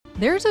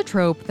There's a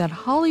trope that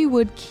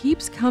Hollywood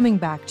keeps coming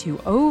back to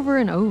over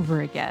and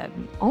over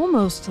again,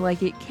 almost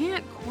like it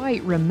can't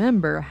quite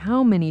remember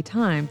how many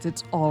times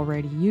it's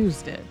already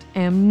used it.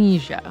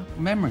 Amnesia.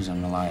 Memory's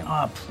unreliable.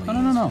 Oh, please.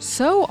 No.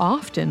 So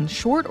often,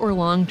 short or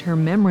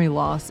long-term memory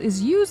loss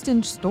is used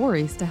in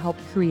stories to help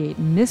create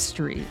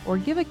mystery or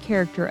give a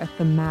character a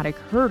thematic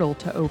hurdle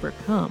to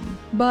overcome.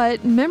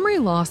 But memory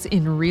loss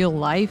in real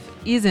life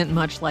isn't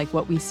much like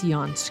what we see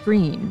on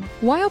screen.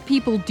 While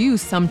people do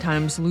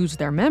sometimes lose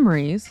their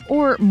memories,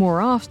 or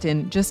more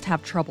often just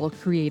have trouble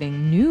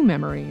creating new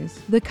memories,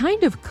 the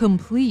kind of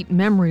complete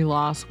memory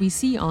loss we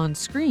see on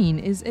screen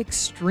is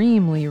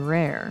extremely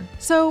rare.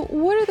 So,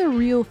 what are the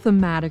real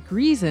thematic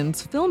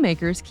reasons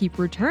filmmakers keep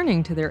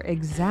returning to their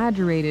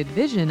exaggerated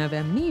vision of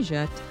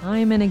amnesia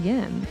time and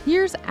again?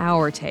 Here's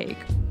our take.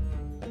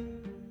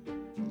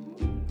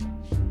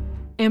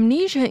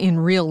 Amnesia in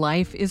real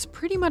life is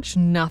pretty much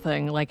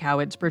nothing like how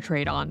it's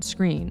portrayed on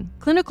screen.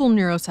 Clinical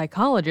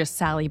neuropsychologist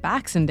Sally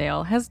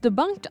Baxendale has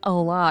debunked a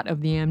lot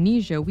of the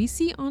amnesia we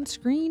see on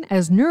screen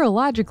as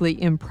neurologically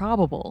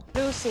improbable.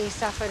 Lucy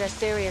suffered a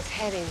serious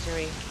head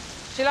injury.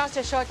 She lost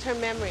her short-term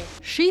memory.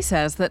 She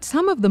says that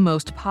some of the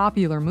most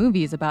popular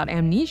movies about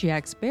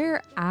amnesiacs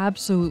bear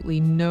absolutely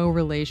no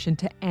relation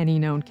to any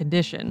known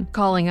condition,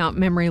 calling out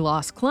memory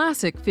loss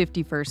classic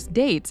 50 First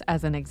Dates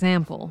as an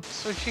example.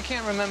 So she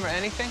can't remember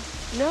anything?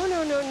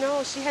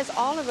 No. She has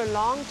all of her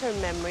long-term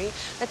memory.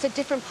 That's a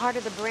different part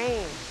of the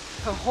brain.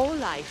 Her whole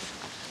life,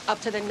 up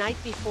to the night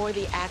before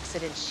the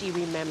accident, she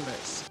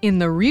remembers. In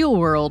the real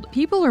world,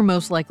 people are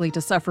most likely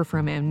to suffer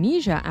from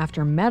amnesia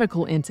after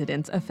medical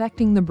incidents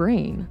affecting the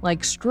brain,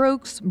 like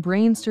strokes,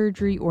 brain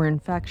surgery, or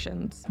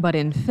infections. But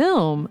in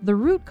film, the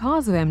root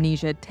cause of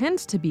amnesia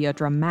tends to be a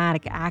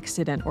dramatic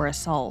accident or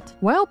assault.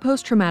 While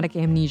post-traumatic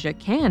amnesia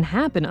can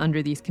happen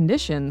under these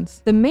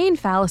conditions, the main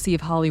fallacy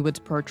of Hollywood's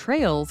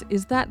portrayals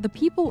is that the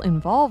people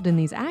involved in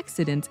these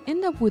accidents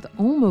end up with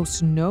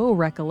almost no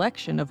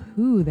recollection of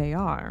who they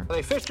are.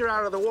 They fished her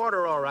out of the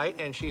water all right,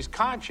 and she's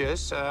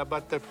conscious,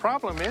 but the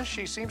problem is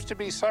she seems to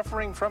be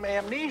suffering from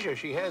amnesia.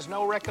 She has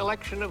no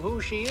recollection of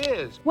who she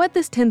is. What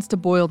this tends to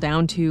boil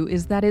down to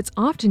is that it's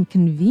often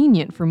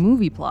convenient for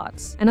movie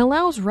plots and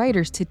allows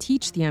writers to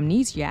teach the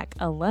amnesiac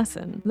a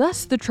lesson.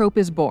 Thus, the trope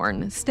is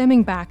born,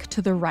 stemming back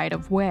to The Right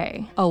of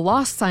Way, a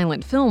lost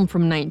silent film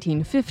from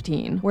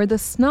 1915, where the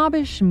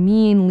snobbish,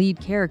 mean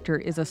lead character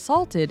is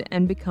assaulted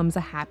and becomes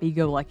a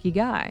happy-go-lucky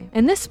guy.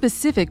 And this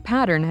specific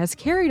pattern has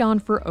carried on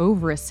for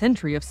over a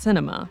century of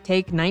cinema.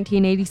 Take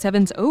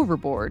 1987's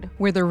Overboard,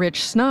 where the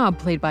rich snob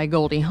played by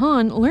Goldie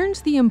Hawn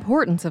learns the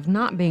importance of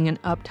not being an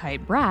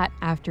uptight brat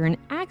after an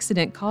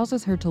accident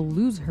causes her to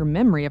lose her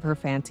memory of her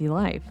fancy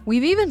life.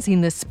 We've even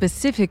seen this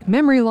specific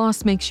memory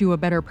loss makes you a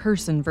better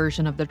person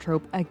version of the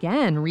trope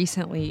again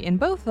recently in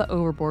both the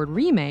Overboard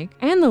remake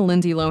and the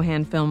Lindsay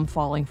Lohan film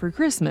Falling for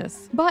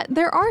Christmas. But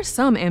there are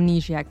some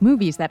amnesiac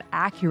movies that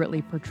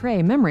accurately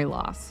portray memory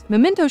loss.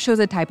 Memento shows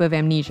a type of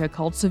amnesia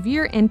called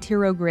severe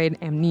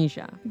anterograde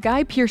amnesia.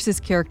 Guy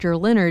Pearce's character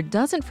Leonard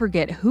doesn't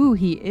forget who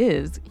he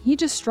is, he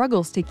just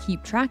struggles to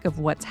keep track of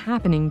what's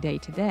happening day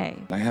to day.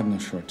 I have no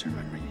short-term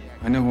memory.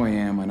 I know who I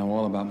am, I know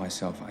all about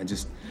myself.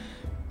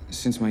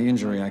 Since my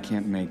injury, I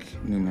can't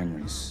make new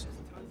memories.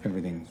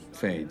 Everything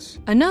fades.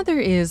 Another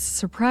is,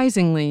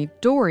 surprisingly,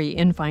 Dory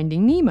in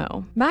Finding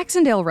Nemo.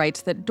 Baxendale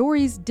writes that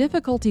Dory's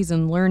difficulties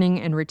in learning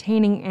and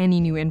retaining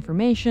any new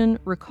information,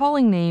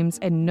 recalling names,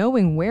 and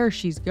knowing where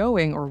she's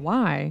going or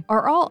why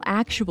are all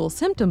actual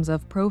symptoms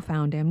of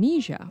profound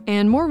amnesia.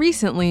 And more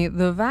recently,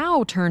 The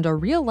Vow turned a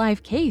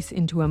real-life case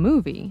into a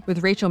movie,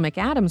 with Rachel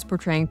McAdams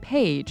portraying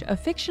Paige, a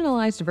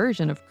fictionalized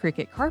version of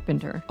Cricket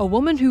Carpenter, a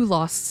woman who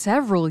lost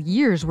several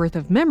years' worth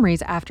of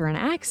memories after an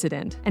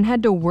accident and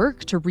had to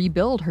work to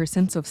rebuild her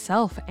sense of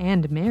self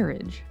and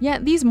marriage.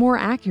 Yet these more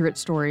accurate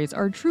stories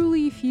are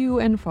truly few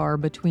and far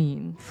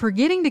between.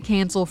 Forgetting to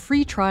cancel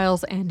free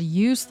trials and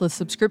useless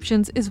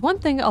subscriptions is one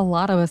thing a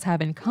lot of us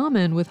have in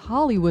common with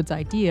Hollywood's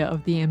idea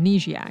of the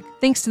amnesiac.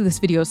 Thanks to this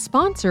video's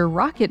sponsor,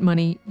 Rocket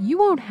Money, you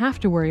won't have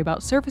to worry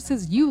about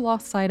services you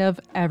lost sight of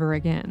ever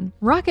again.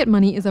 Rocket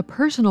Money is a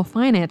personal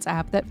finance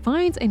app that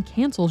finds and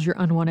cancels your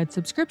unwanted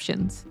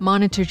subscriptions,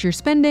 monitors your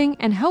spending,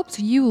 and helps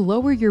you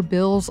lower your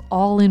bills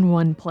all in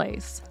one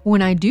place.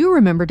 When I do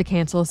remember to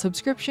cancel a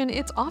subscription,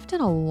 it's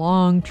often a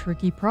long,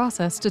 tricky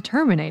process to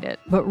terminate it,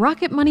 but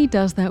Rocket Money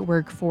does that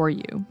work for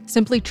you.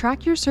 Simply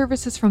track your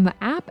services from the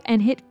app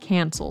and hit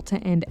cancel to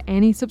end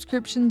any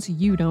subscriptions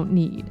you don't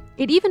need.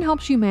 It even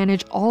helps you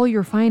manage all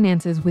your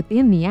finances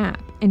within the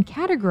app and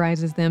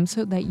categorizes them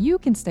so that you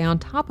can stay on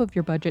top of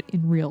your budget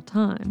in real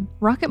time.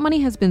 Rocket Money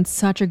has been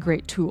such a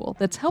great tool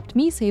that's helped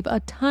me save a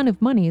ton of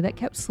money that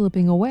kept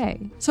slipping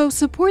away. So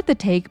support The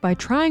Take by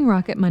trying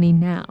Rocket Money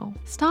now.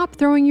 Stop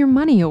throwing your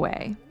money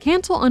away.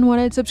 Cancel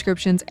unwanted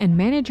subscriptions and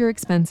manage your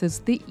expenses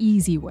the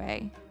easy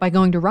way by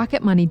going to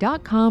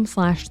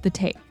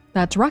rocketmoney.com/thetake.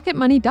 That's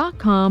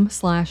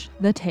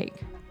rocketmoney.com/thetake.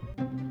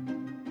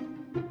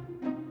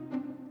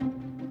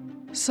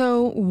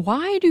 So,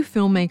 why do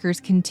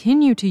filmmakers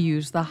continue to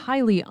use the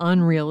highly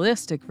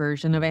unrealistic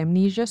version of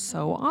amnesia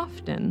so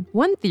often?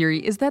 One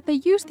theory is that they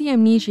use the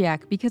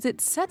amnesiac because it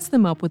sets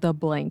them up with a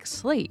blank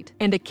slate,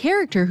 and a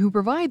character who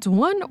provides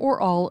one or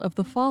all of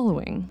the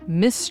following: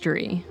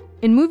 mystery.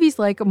 In movies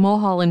like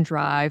Mulholland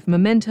Drive,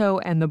 Memento,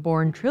 and the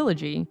Bourne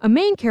trilogy, a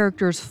main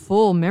character's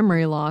full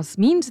memory loss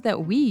means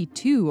that we,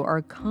 too,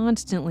 are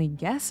constantly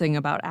guessing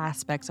about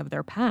aspects of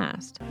their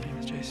past. My name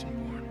is Jason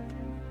Bourne.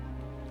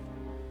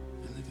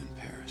 I live in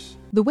Paris.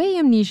 The way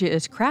amnesia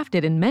is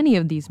crafted in many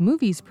of these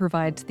movies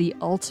provides the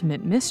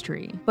ultimate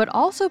mystery, but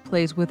also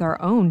plays with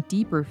our own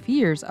deeper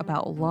fears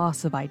about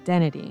loss of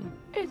identity.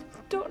 I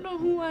don't know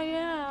who I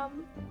am.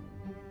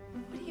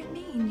 What do you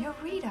mean? You're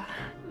Rita.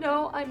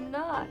 No, I'm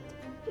not.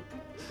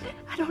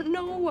 I don't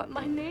know what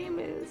my name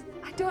is.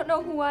 I don't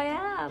know who I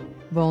am.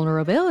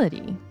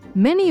 Vulnerability.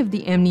 Many of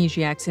the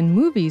amnesiacs in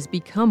movies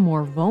become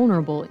more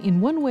vulnerable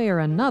in one way or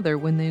another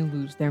when they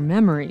lose their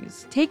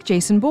memories. Take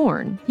Jason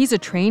Bourne. He's a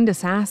trained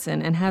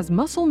assassin and has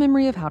muscle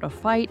memory of how to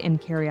fight and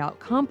carry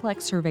out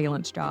complex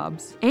surveillance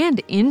jobs,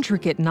 and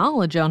intricate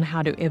knowledge on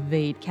how to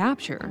evade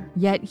capture.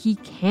 Yet he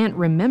can't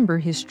remember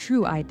his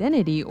true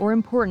identity or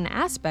important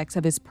aspects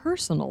of his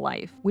personal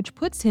life, which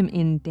puts him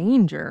in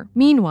danger.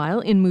 Meanwhile,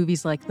 in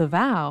movies like The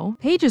Vow,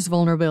 Paige's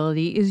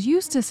vulnerability is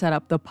used to set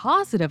up the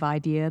positive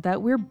idea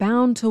that we're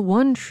bound to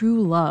one true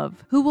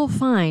love, who we'll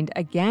find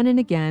again and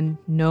again,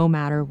 no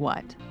matter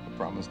what. I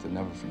promise to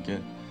never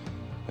forget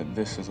that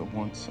this is a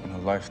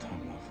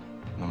once-in-a-lifetime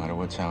love. No matter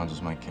what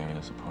challenges might carry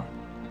us apart,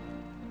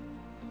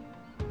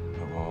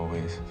 we'll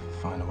always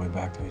find a way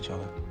back to each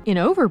other. In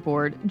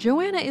Overboard,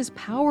 Joanna is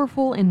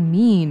powerful and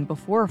mean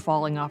before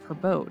falling off her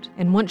boat,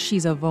 and once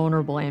she's a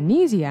vulnerable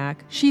amnesiac,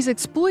 she's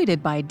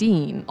exploited by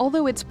Dean,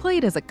 although it's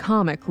played as a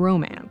comic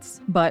romance.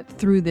 But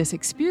through this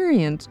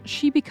experience,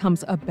 she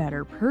becomes a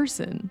better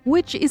person,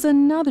 which is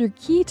another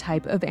key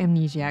type of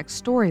amnesiac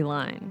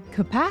storyline: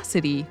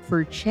 capacity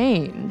for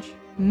change.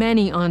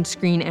 Many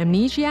on-screen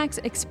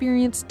amnesiacs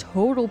experience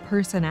total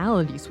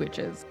personality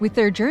switches, with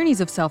their journeys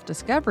of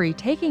self-discovery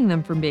taking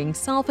them from being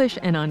selfish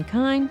and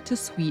unkind to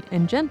sweet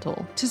and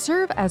gentle, to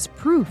serve as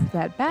proof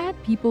that bad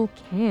people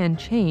can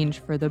change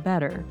for the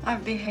better.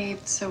 I've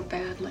behaved so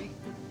badly.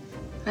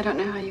 I don't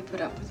know how you put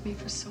up with me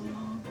for so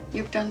long.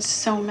 You've done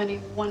so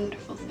many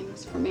wonderful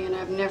things for me, and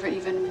I've never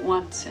even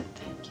once said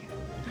thank you.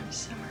 I'm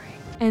sorry.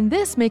 And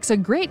this makes a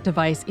great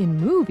device in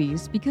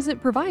movies because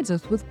it provides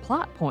us with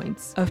plot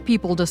points of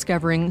people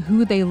discovering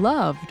who they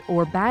loved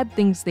or bad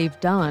things they've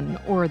done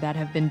or that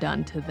have been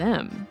done to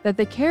them, that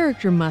the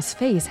character must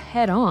face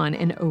head-on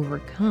and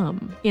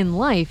overcome. In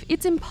life,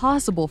 it's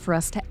impossible for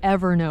us to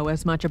ever know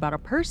as much about a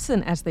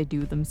person as they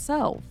do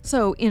themselves.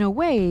 So, in a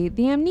way,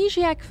 the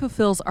amnesiac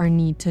fulfills our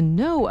need to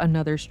know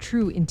another's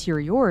true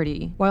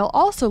interiority, while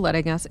also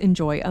letting us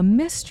enjoy a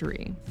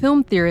mystery.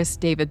 Film theorist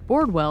David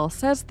Bordwell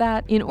says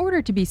that in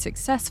order to be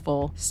successful,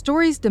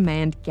 stories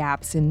demand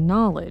gaps in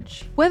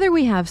knowledge. Whether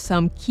we have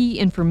some key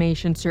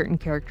information certain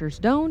characters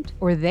don't,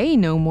 or they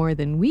know more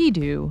than we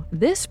do,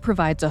 this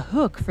provides a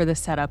hook for the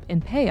setup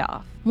and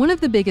payoff. One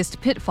of the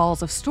biggest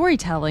pitfalls of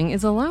storytelling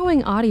is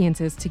allowing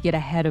audiences to get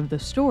ahead of the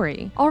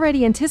story,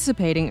 already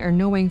anticipating or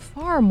knowing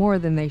far more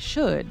than they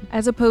should,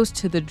 as opposed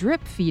to the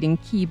drip-feeding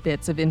key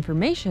bits of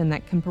information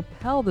that can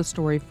propel the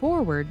story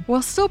forward,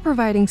 while still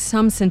providing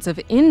some sense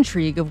of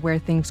intrigue of where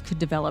things could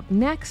develop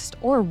next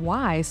or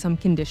why some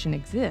condition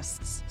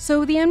exists.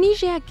 So the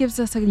amnesiac gives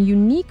us a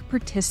unique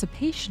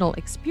participational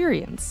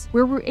experience,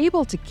 where we're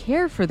able to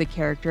care for the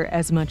character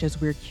as much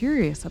as we're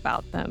curious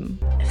about them.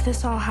 If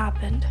this all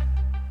happened,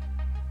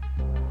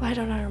 why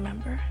don't I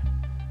remember?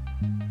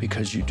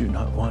 Because you do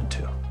not want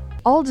to.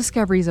 All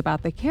discoveries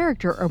about the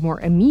character are more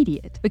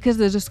immediate, because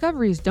the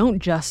discoveries don't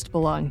just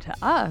belong to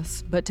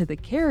us, but to the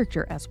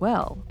character as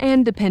well.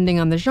 And depending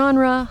on the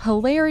genre,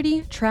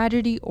 hilarity,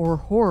 tragedy, or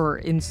horror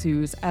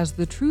ensues as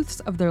the truths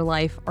of their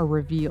life are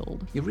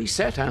revealed. You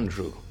reset,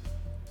 Andrew.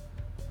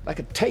 Like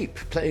a tape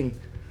playing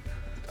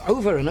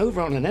over and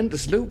over on an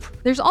endless loop.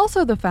 There's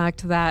also the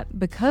fact that,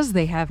 because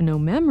they have no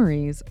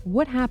memories,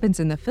 what happens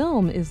in the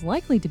film is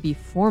likely to be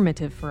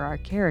formative for our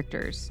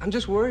characters. I'm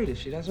just worried if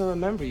she doesn't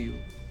remember you,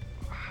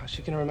 how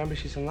she can remember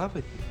she's in love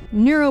with you.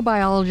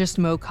 Neurobiologist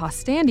Mo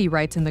Costandi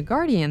writes in The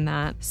Guardian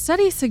that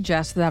studies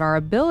suggest that our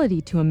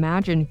ability to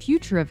imagine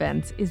future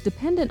events is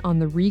dependent on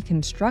the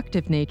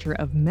reconstructive nature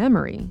of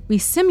memory. We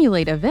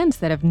simulate events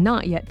that have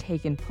not yet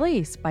taken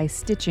place by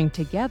stitching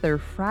together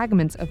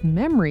fragments of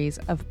memories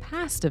of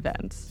past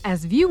events.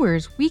 As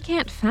viewers, we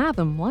can't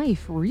fathom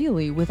life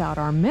really without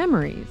our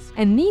memories,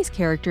 and these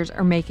characters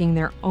are making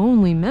their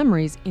only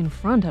memories in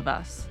front of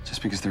us.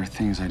 Just because there are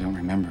things I don't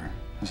remember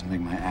doesn't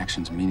make my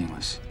actions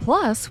meaningless.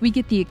 Plus, we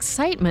get the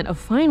excitement of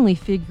finally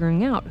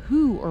figuring out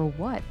who or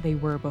what they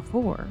were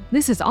before.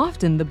 This is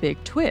often the big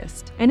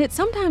twist, and it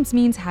sometimes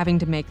means having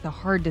to make the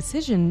hard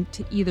decision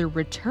to either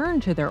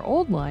return to their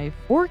old life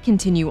or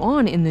continue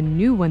on in the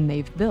new one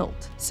they've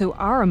built. So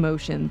our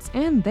emotions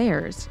and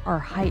theirs are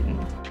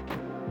heightened.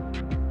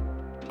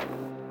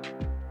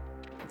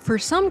 For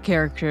some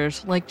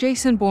characters, like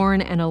Jason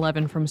Bourne and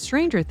Eleven from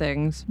Stranger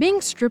Things, being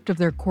stripped of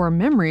their core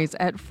memories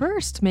at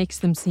first makes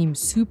them seem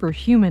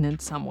superhuman in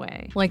some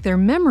way. Like their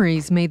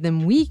memories made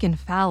them weak and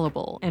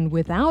fallible, and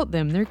without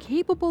them, they're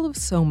capable of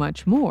so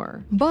much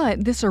more.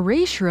 But this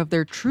erasure of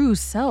their true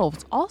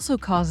selves also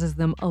causes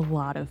them a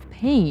lot of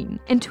pain.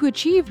 And to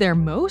achieve their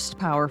most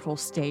powerful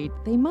state,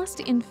 they must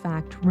in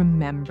fact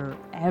remember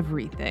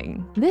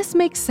everything. This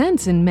makes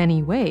sense in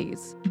many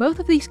ways. Both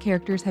of these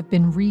characters have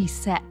been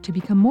reset to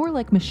become more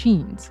like machines,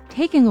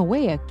 taking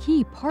away a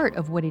key part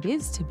of what it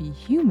is to be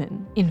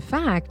human. In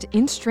fact,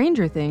 in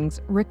Stranger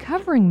Things,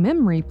 recovering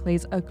memory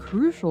plays a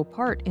crucial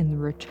part in the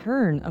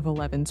return of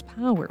Eleven's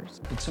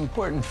powers. It's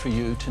important for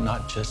you to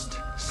not just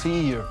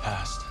see your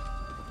past,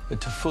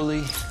 but to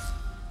fully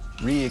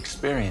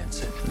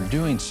re-experience it. In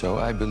doing so,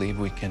 I believe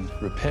we can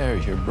repair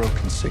your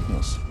broken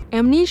signals.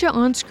 Amnesia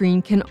on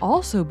screen can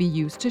also be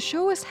used to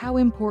show us how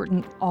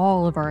important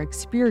all of our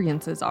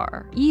experiences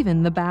are,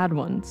 even the bad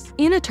ones.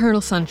 In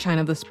Eternal Sunshine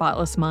of the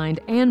Spotless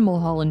Mind and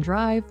Mulholland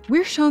Drive,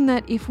 we're shown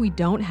that if we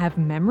don't have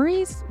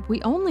memories,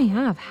 we only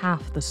have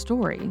half the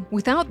story.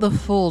 Without the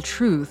full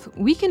truth,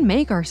 we can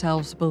make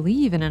ourselves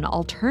believe in an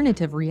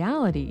alternative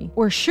reality,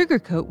 or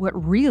sugarcoat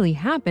what really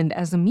happened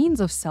as a means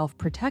of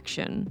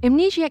self-protection.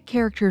 Amnesiac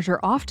characters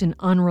are often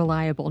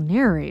unreliable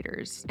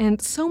narrators,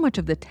 and so much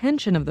of the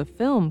tension of the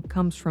film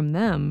comes from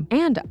them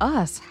and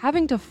us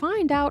having to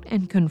find out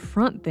and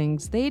confront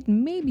things they'd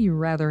maybe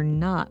rather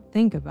not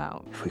think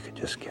about. If we could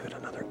just give it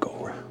another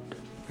go-round.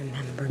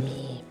 Remember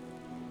me.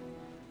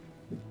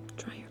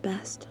 Try your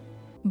best.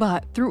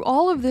 But through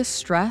all of this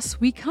stress,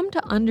 we come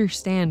to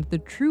understand the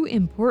true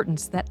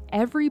importance that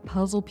every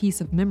puzzle piece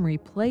of memory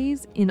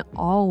plays in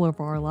all of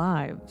our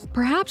lives.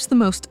 Perhaps the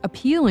most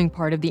appealing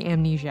part of the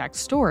Amnesiac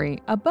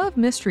story, above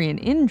mystery and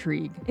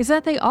intrigue, is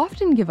that they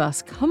often give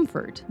us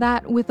comfort,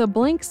 that with a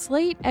blank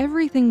slate,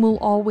 everything will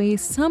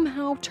always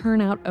somehow turn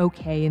out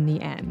okay in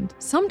the end.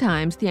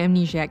 Sometimes the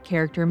Amnesiac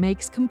character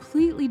makes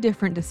completely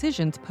different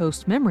decisions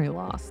post-memory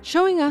loss,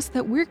 showing us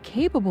that we're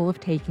capable of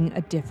taking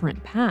a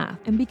different path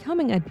and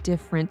becoming a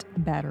different,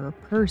 better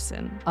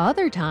person.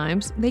 Other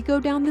times, they go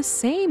down the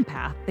same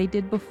path they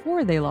did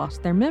before they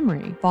lost their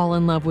memory, fall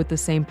in love with the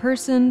same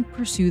person,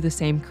 pursue the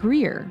same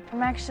career.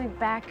 I'm actually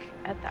back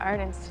at the Art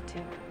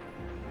Institute.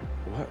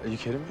 What? Are you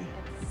kidding me?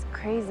 It's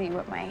crazy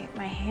what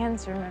my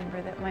hands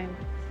remember that my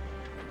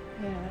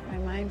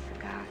mind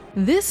forgot.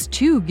 This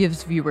too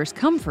gives viewers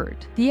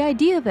comfort, the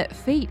idea that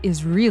fate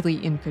is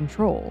really in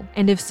control,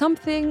 and if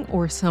something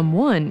or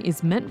someone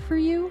is meant for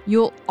you,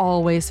 you'll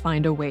always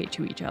find a way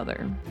to each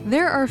other.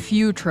 There are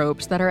few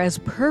tropes that are as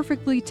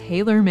perfectly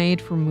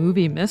tailor-made for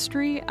movie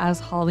mystery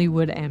as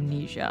Hollywood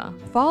amnesia.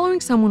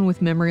 Following someone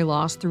with memory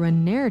loss through a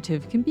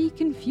narrative can be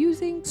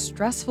confusing,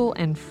 stressful,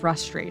 and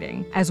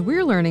frustrating, as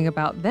we're learning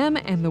about them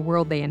and the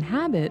world they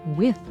inhabit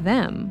with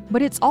them.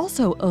 But it's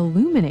also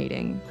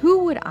illuminating.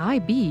 Who would I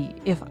be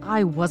if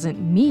I wasn't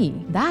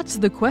me? That's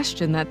the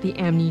question that the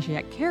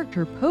amnesiac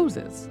character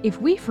poses. If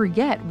we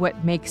forget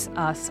what makes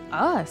us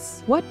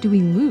us, what do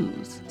we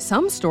lose?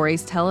 Some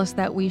stories tell us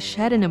that we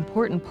shed an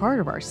important part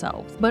of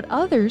ourselves, but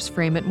others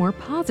frame it more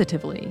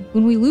positively.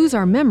 When we lose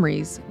our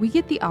memories, we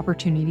get the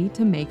opportunity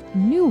to make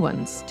new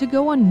ones, to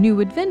go on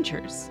new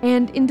adventures.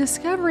 And in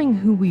discovering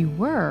who we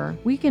were,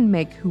 we can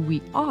make who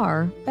we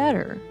are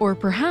better. Or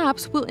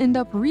perhaps we'll end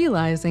up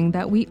realizing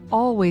that we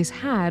always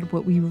had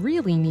what we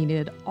really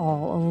needed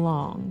all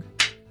along.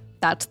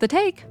 That's the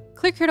take.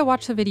 Click here to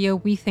watch the video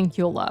we think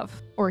you'll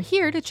love, or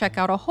here to check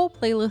out a whole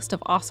playlist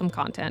of awesome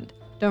content.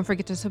 Don't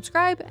forget to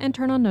subscribe and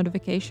turn on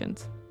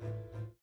notifications.